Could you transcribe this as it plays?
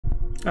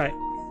Alright.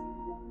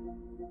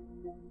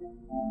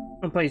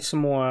 I'll play some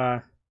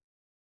more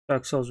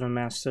Dark Souls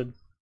Remastered.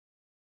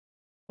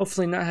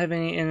 Hopefully not have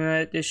any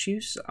internet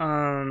issues.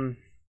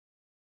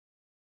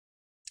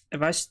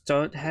 If I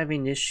start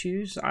having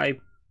issues, I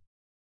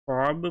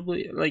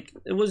probably, like,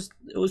 it was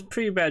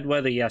pretty bad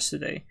weather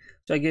yesterday,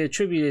 so I get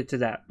attributed to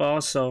that. But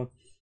also,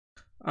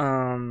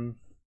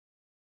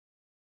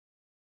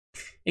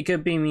 it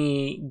could be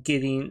me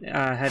getting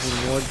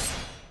having more.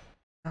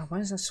 Oh, why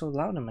is that so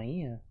loud in my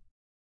ear?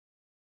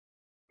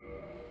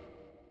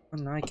 Oh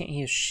no, I can't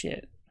hear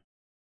shit.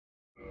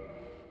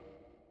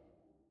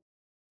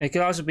 It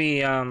could also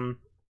be my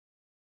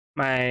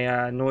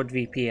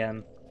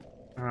NordVPN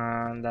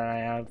that I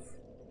have.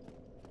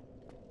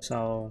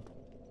 So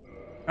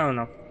I don't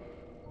know.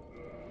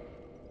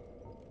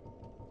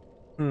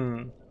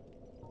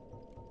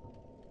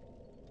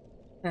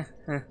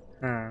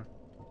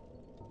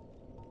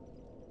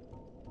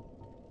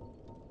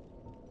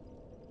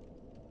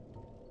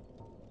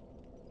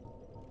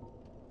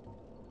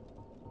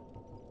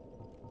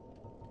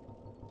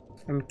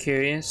 I'm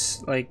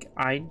curious, like,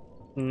 I'm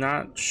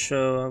not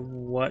sure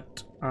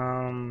what,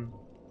 God,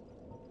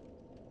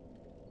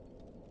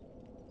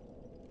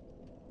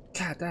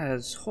 that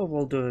has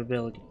horrible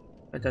durability.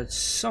 That does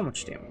so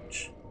much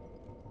damage.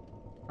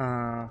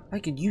 I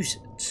could use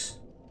it.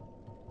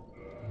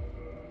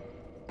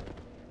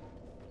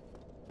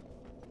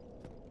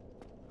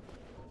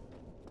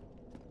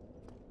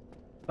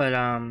 But,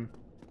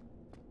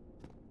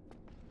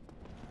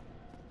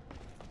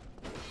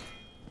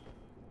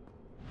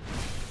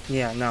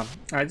 yeah, no.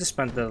 I just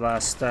spent the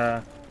last,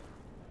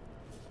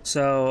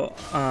 so,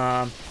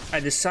 I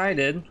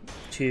decided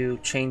to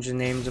change the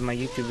names of my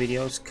YouTube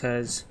videos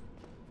because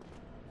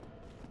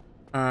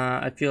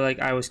I feel like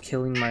I was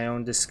killing my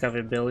own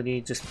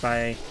discoverability just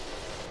by,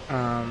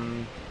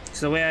 so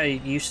the way I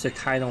used to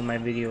title my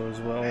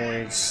videos were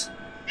always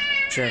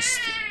just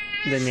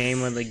the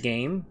name of the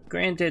game.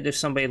 Granted, if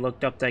somebody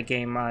looked up that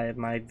game,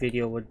 my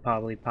video would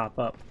probably pop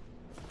up.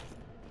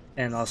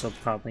 And also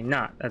probably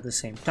not at the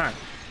same time.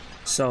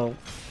 So,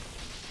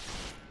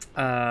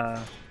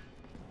 I'm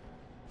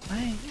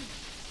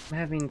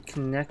having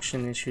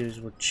connection issues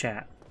with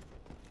chat.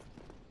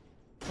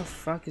 What the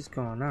fuck is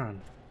going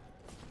on?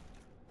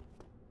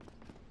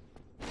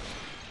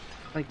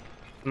 Like,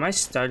 am I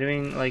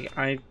stuttering? Like,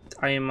 I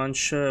am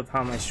unsure of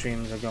how my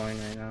streams are going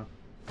right now.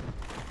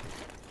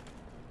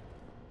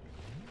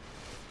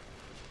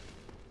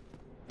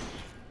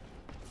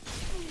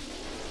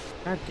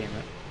 God damn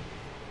it.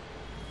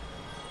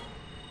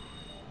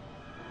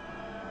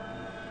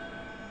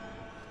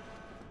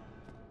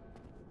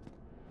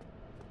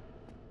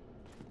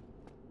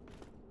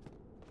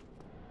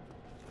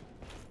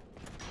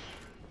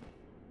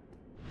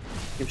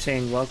 Keep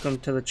saying welcome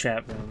to the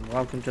chat room,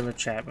 welcome to the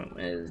chat room.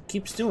 It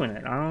keeps doing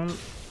it. I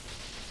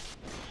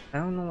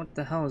don't know what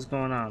the hell is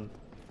going on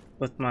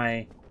with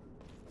my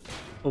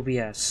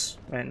OBS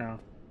right now.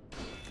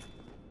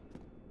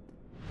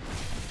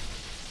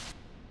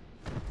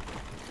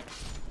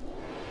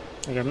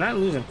 Like, I'm not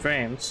losing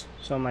frames,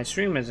 so my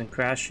stream isn't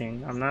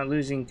crashing. I'm not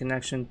losing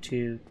connection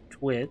to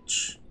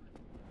Twitch.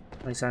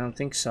 At least I don't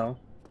think so.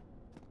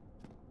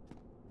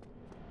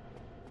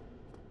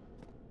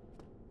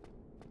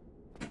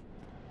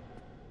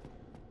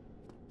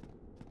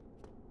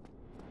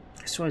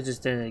 I swear I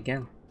just did it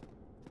again.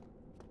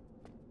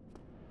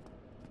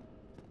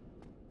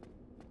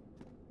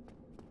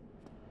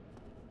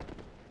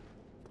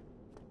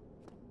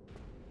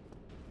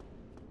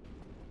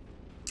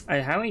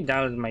 I highly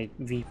doubted my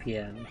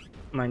VPN.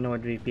 My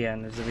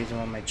NordVPN is the reason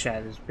why my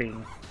chat is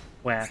being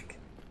whack.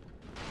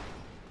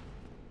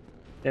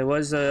 There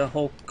was a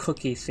whole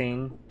cookie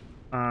thing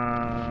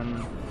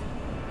that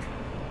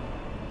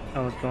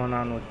was going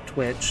on with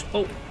Twitch.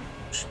 Oh!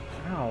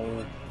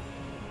 Ow.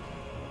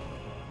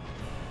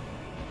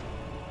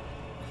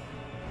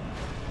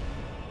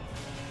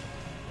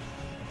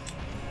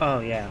 Oh,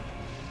 yeah.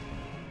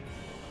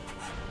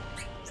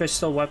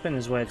 Crystal weapon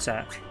is where it's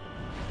at.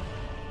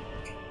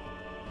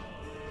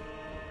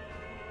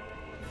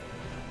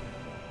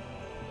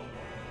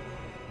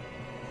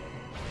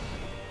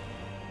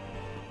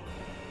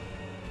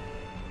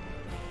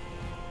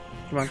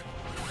 Come on.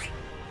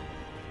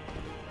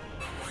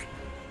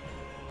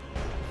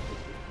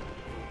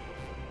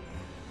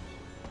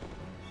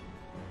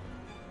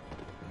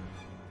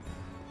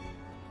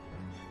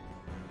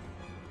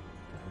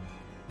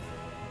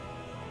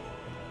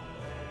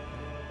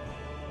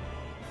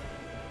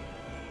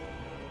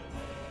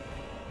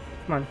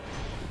 Come on.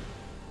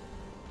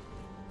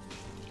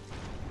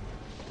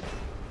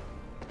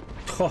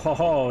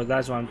 Oh,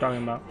 that's what I'm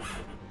talking about.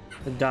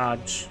 The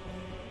dodge.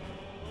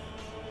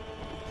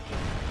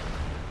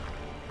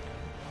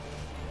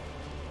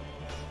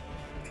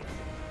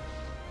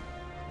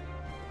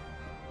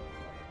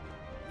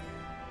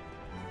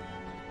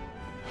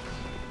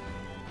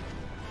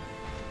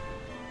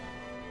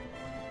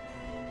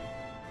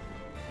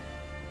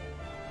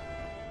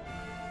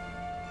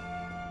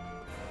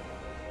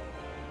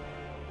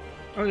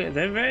 Okay,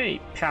 they're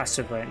very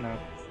passive right now.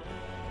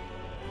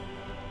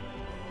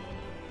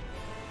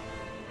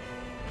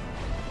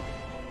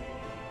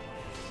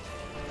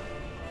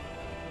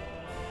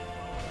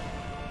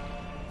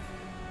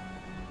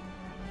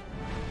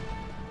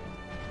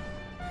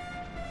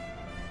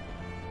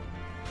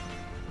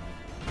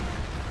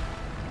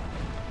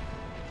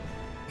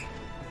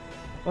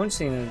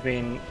 Ornstein is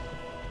being...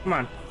 Come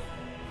on.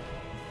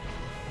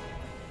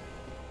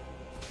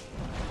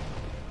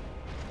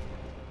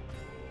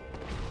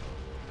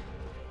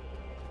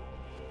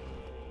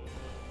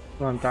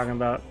 What I'm talking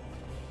about.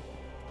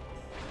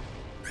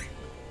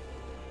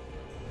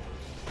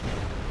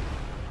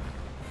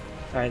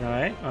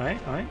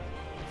 Alright.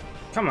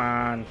 Come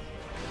on.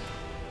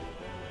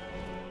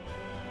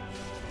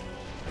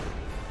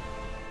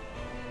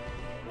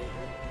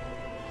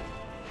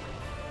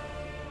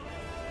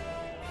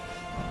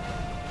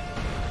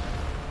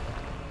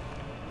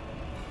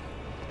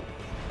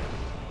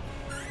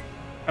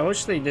 I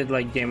wish they did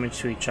like damage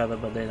to each other,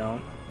 but they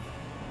don't.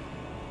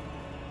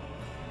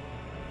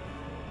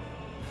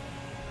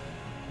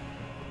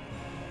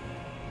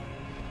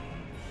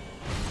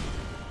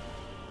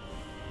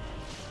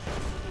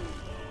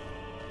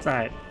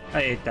 Alright,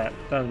 I ate that.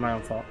 That was my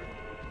own fault.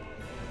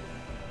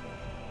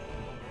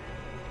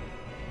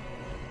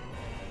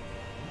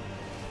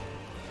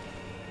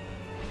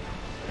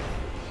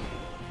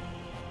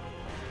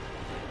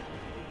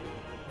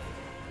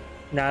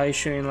 Now he's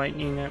shooting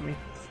lightning at me.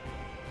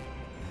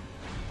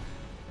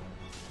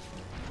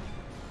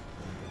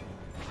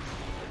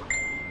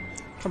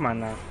 Come on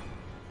now.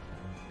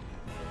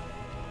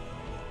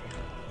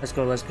 Let's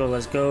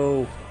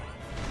go.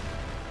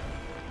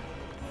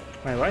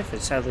 My wife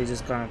is sadly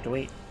just gonna have to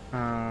wait.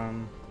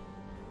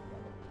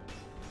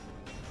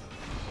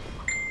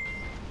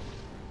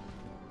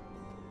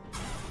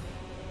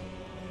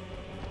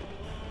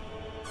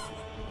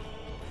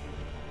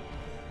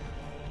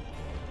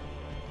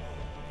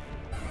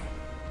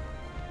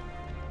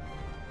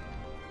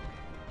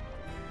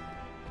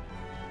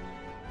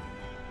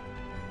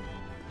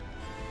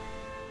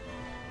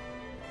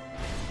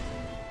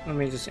 Let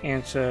me just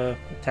answer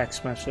the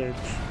text message.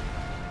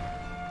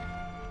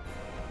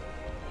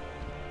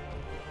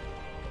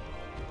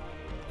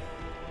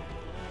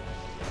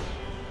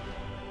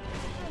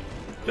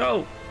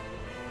 Go!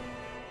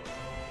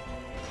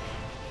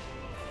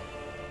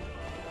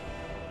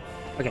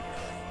 Okay.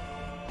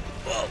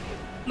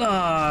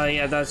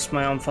 Yeah, that's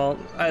my own fault.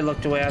 I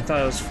looked away. I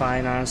thought it was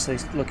fine, honestly,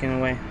 looking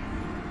away.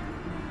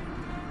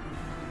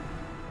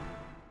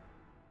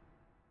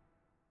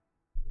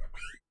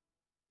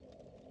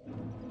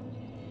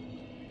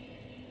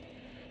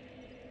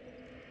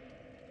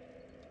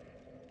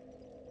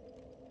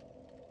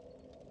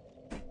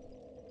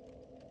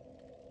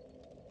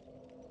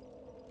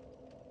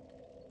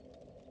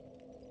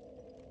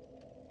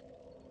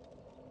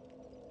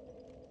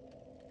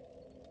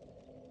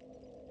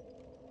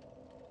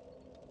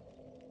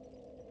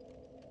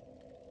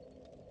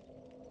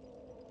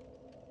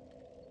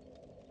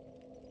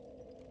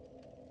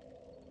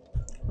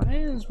 Why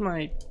is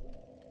my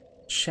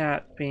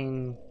chat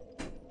being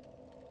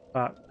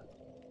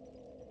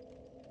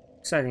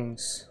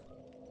settings?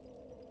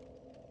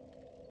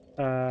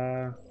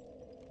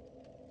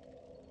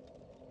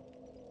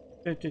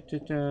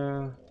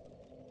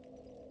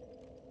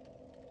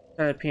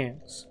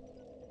 Appearance.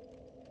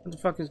 What the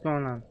fuck is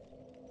going on?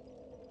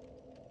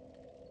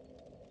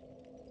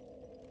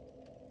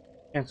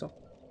 Cancel.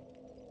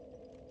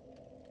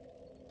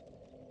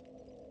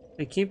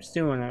 It keeps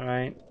doing it,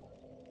 right?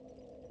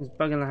 It's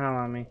bugging the hell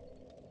out of me.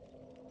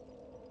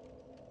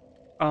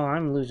 Oh,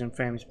 I'm losing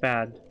frames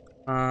bad.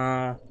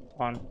 On.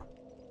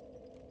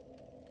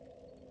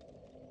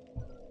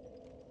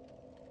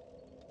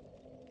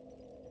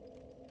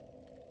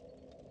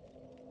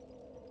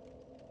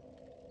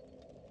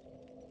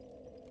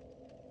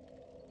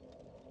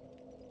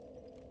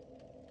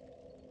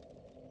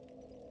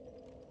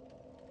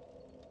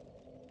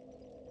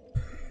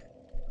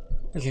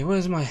 Okay,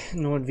 where's my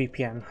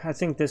NordVPN? I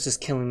think this is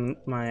killing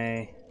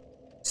my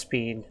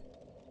speed.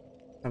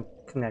 I'm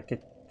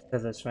connected to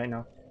this right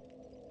now.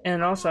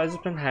 And also, I've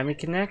just been having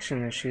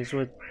connection issues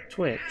with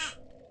Twitch.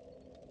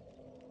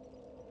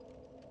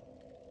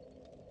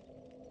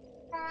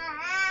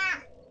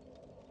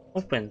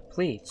 Open,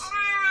 please.